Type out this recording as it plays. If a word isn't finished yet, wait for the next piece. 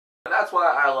And that's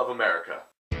why I love America.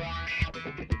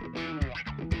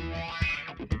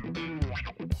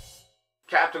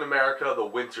 Captain America: The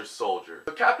Winter Soldier.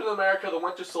 So Captain America: The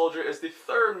Winter Soldier is the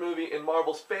third movie in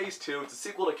Marvel's Phase 2. It's a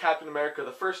sequel to Captain America: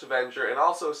 The First Avenger and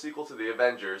also a sequel to The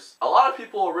Avengers. A lot of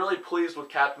people are really pleased with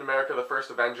Captain America: The First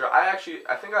Avenger. I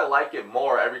think I like it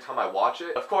more every time I watch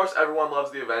it. Of course, everyone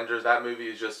loves The Avengers. That movie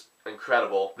is just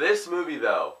incredible. This movie,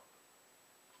 though,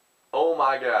 oh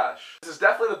my gosh. This is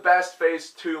definitely the best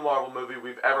Phase 2 Marvel movie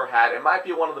we've ever had. It might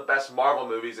be one of the best Marvel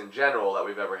movies in general that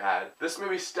we've ever had. This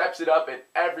movie steps it up in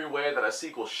every way that a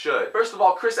sequel should. First of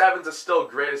all, Chris Evans is still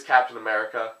great as Captain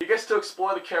America. He gets to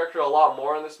explore the character a lot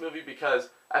more in this movie because,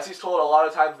 as he's told a lot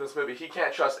of times in this movie, he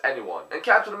can't trust anyone. And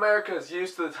Captain America is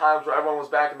used to the times where everyone was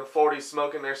back in the 40s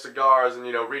smoking their cigars and,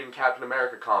 reading Captain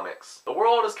America comics. The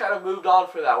world has kind of moved on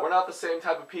for that. We're not the same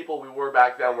type of people we were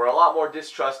back then. We're a lot more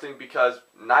distrusting because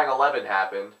 9/11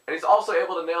 happened. And he's also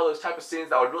able to nail those type of scenes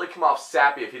that would really come off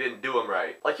sappy if he didn't do them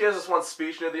right. Like, he has this one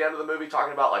speech near the end of the movie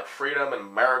talking about, like, freedom and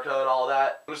America and all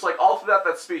that. And just, like, all through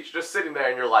that speech, just sitting there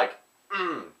and you're like,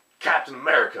 Captain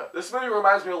America. This movie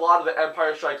reminds me a lot of The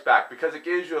Empire Strikes Back because it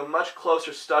gives you a much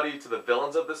closer study to the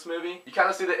villains of this movie. You kind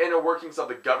of see the inner workings of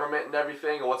the government and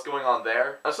everything and what's going on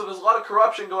there. And so there's a lot of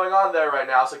corruption going on there right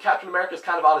now, so Captain America is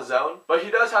kind of on his own. But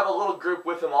he does have a little group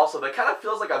with him also that kind of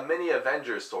feels like a mini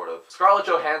Avengers, sort of. Scarlett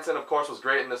Johansson, of course, was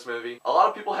great in this movie. A lot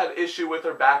of people had issue with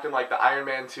her back in, like, the Iron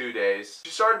Man 2 days. She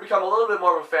started to become a little bit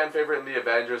more of a fan favorite in the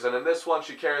Avengers, and in this one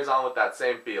she carries on with that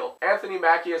same feel. Anthony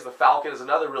Mackie as the Falcon is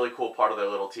another really cool part of their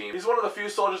little team. He's one of the few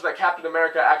soldiers that Captain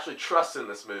America actually trusts in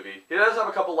this movie. He does have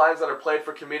a couple lines that are played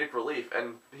for comedic relief,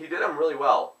 and he did them really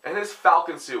well. And his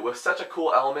Falcon suit was such a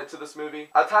cool element to this movie.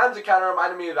 At times it kind of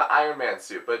reminded me of the Iron Man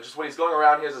suit, but just when he's going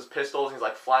around, he has his pistols, and he's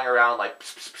like flying around like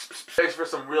pss, pss, pss, pss. Makes for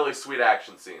some really sweet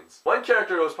action scenes. One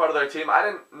character who was part of their team I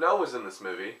didn't know was in this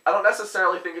movie. I don't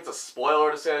necessarily think it's a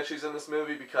spoiler to say that she's in this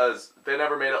movie because they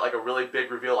never made it like a really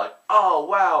big reveal like, oh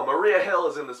wow, Maria Hill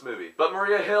is in this movie. But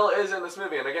Maria Hill is in this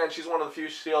movie, and again, she's one of the few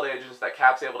S.H.I.E.L.D. agents that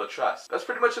Cap's able to trust. That's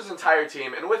pretty much his entire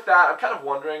team, and with that, I'm kind of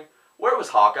wondering, where was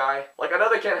Hawkeye? Like, I know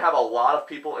they can't have a lot of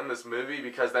people in this movie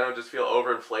because then it would just feel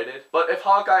overinflated. But if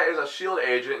Hawkeye is a S.H.I.E.L.D.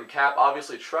 agent and Cap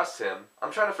obviously trusts him,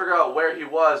 I'm trying to figure out where he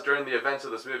was during the events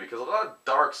of this movie because a lot of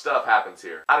dark stuff happens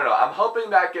here. I don't know, I'm hoping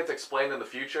that gets explained in the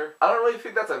future. I don't really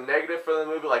think that's a negative for the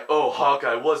movie, like, oh,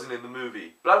 Hawkeye wasn't in the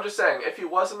movie. But I'm just saying, if he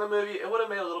was in the movie, it would have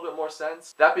made a little bit more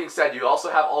sense. That being said, you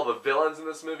also have all the villains in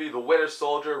this movie, the Winter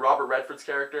Soldier, Robert Redford's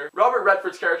character. Robert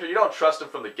Redford's character, you don't trust him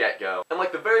from the get-go. And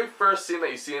like the very first scene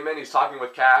that you see him in, he's talking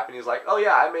with Cap, and he's like, oh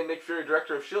yeah, I made Nick Fury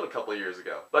director of S.H.I.E.L.D. a couple of years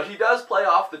ago. But he does play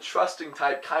off the trusting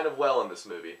type kind of well in this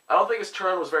movie. I don't think his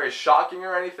turn was very shocking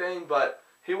or anything, but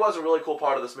he was a really cool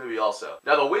part of this movie also.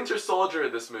 Now the Winter Soldier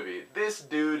in this movie, this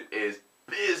dude is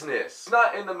business. He's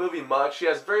not in the movie much. He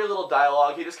has very little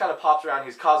dialogue. He just kind of pops around.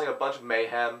 He's causing a bunch of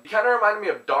mayhem. He kind of reminded me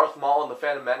of Darth Maul in The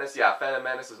Phantom Menace. Yeah, Phantom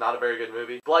Menace is not a very good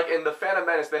movie. But like in The Phantom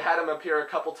Menace, they had him appear a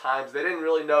couple times. They didn't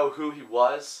really know who he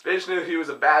was. They just knew he was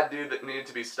a bad dude that needed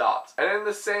to be stopped. And in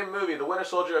the same movie, the Winter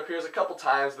Soldier appears a couple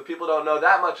times. The people don't know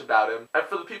that much about him. And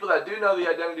for the people that do know the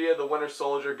identity of the Winter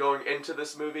Soldier going into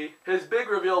this movie, his big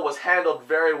reveal was handled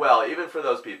very well, even for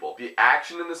those people. The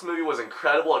action in this movie was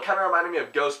incredible. It kind of reminded me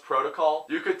of Ghost Protocol.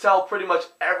 You could tell pretty much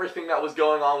everything that was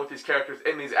going on with these characters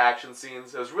in these action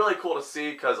scenes. It was really cool to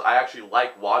see because I actually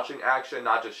like watching action,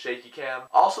 not just shaky cam.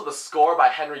 Also, the score by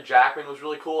Henry Jackman was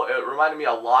really cool. It reminded me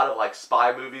a lot of like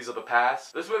spy movies of the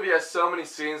past. This movie has so many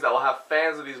scenes that will have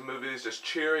fans of these movies just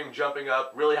cheering, jumping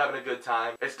up, really having a good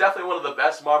time. It's definitely one of the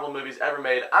best Marvel movies ever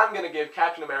made. I'm gonna give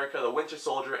Captain America: The Winter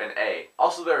Soldier an A.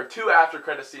 Also, there are 2 after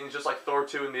credit scenes just like Thor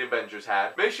 2 and the Avengers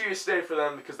had. Make sure you stay for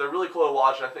them because they're really cool to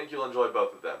watch and I think you'll enjoy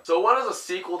both of them. So what is a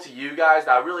sequel to you guys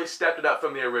that really stepped it up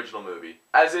from the original movie?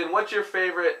 As in, what's your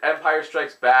favorite Empire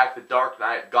Strikes Back, The Dark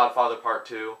Knight, Godfather Part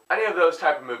 2? Any of those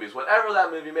type of movies. Whatever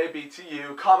that movie may be to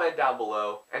you, comment down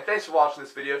below. And thanks for watching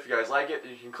this video. If you guys like it,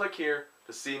 you can click here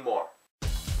to see more.